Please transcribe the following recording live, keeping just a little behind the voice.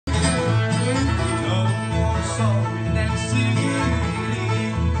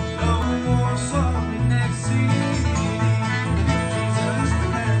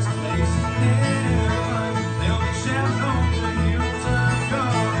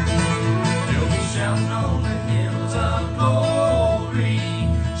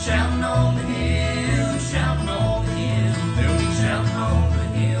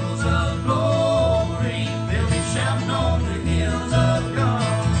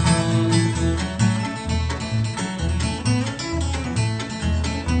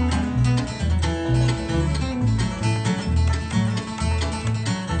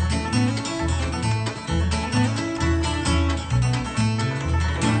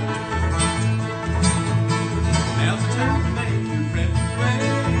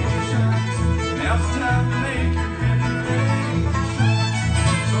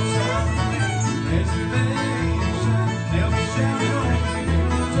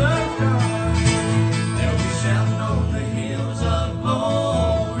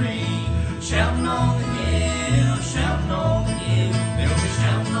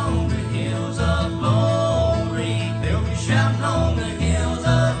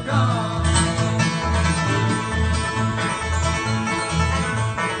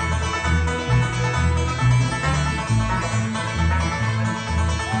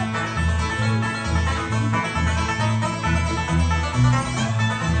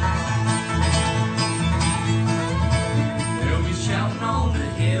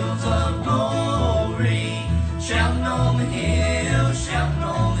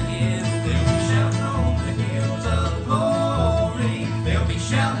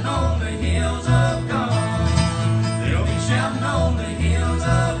shouting on the hills of God. They'll be shouting on the hills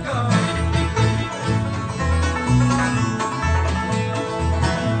of God.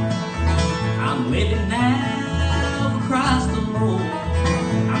 I'm living now for Christ the Lord.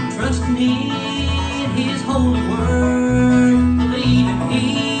 I'm trusting in His holy word, believing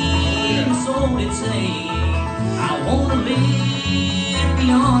Him, so did say, I want to live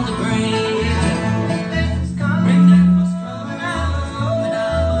beyond the grave.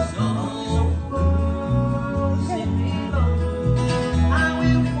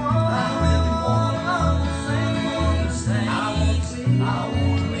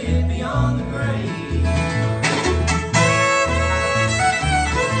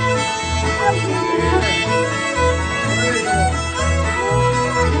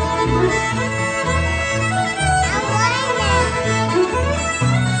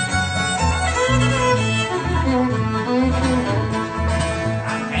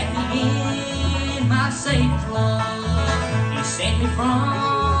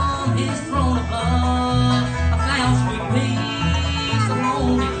 From His throne above, I found sweet peace along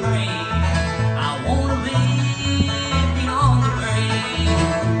the grave. I want to live beyond the grave.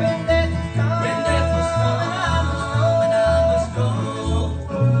 When death was come and I must go,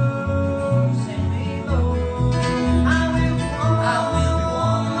 send me low. I will be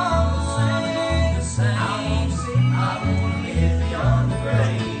one, the same. I want to live beyond the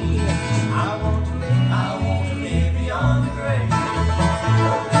grave. I want to live beyond the grave.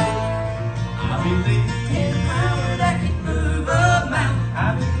 I believe in power that can move a mountain. I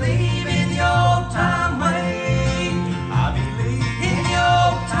believe in the old time way. I believe in the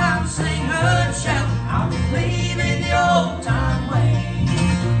old time sing and shout. I believe in the old time way.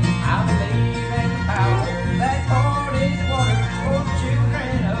 I believe in the power that parted water for the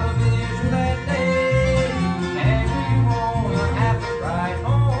children of Israel that day. And we won't have to ride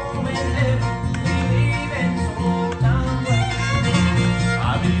home in heaven. Believe in the old time way.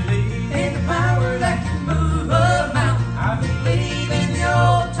 I believe in the power that can move a mountain. I believe in the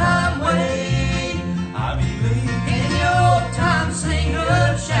old time way. I believe in the old time sing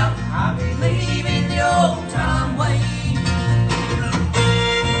and shout. I believe in the old time way.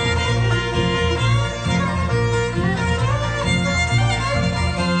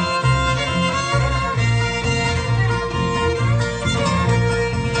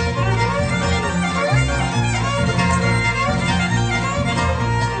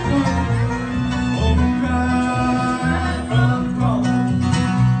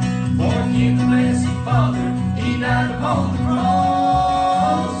 On the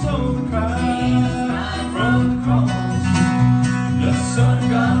cross, oh, the cry from the cross. The Son of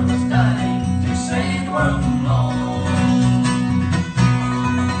God was dying to save the world from loss.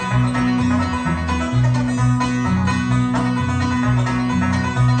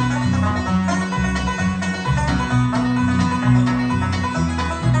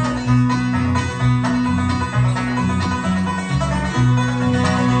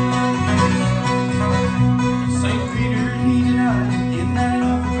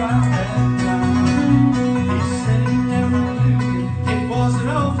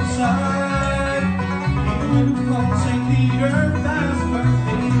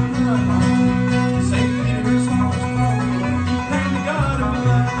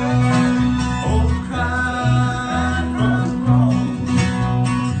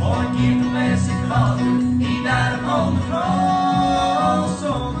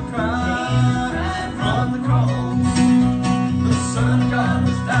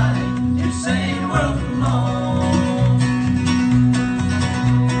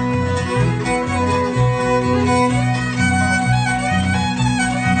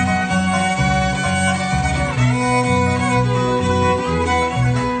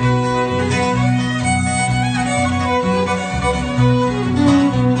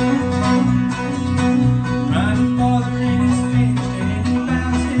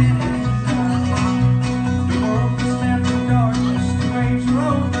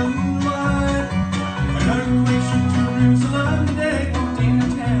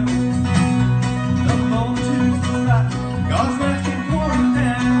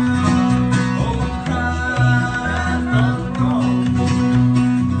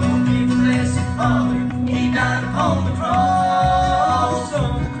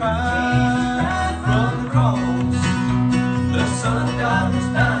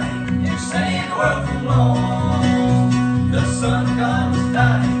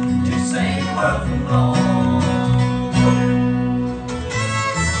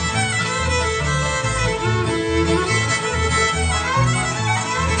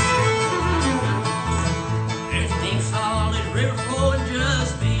 River flowing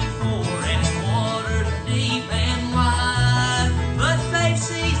just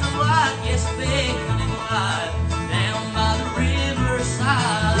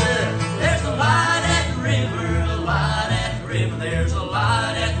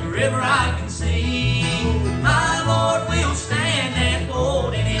river I can see. My Lord will stand and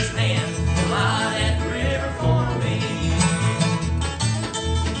hold in his hand the light at the river for me.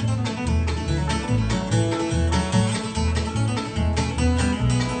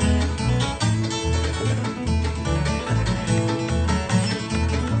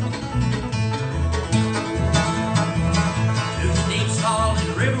 To the deep solid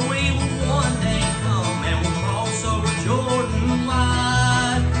river we will one day come, and we'll cross over Jordan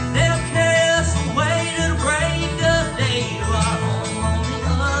wide. They'll carry us away to the break of day to our home on the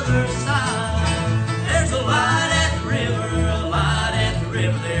other side. There's a light at the river, a light at the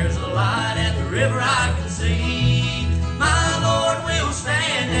river. There's a light at the river I can see. My Lord will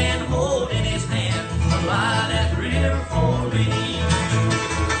stand and hold in his hand a light at the river for me.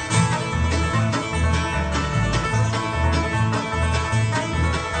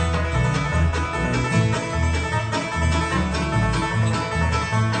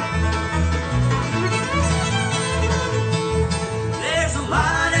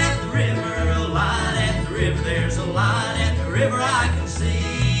 There's a light at the river I can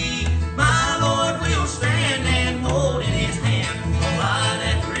see. My Lord will stand and hold in his hand a light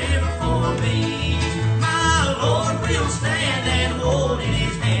at the river for me. My Lord will stand and hold in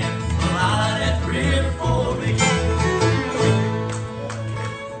his hand a light at the river for me.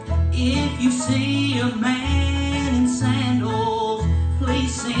 If you see a man in sandals,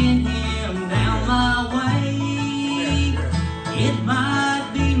 please send him down my way. It might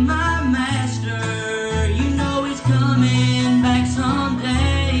be my master, coming back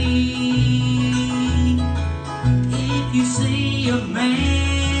someday. If you see a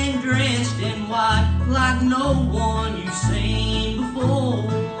man dressed in white like no one you've seen before,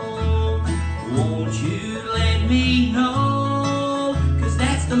 won't you let me know? 'Cause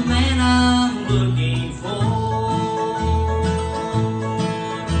that's the man I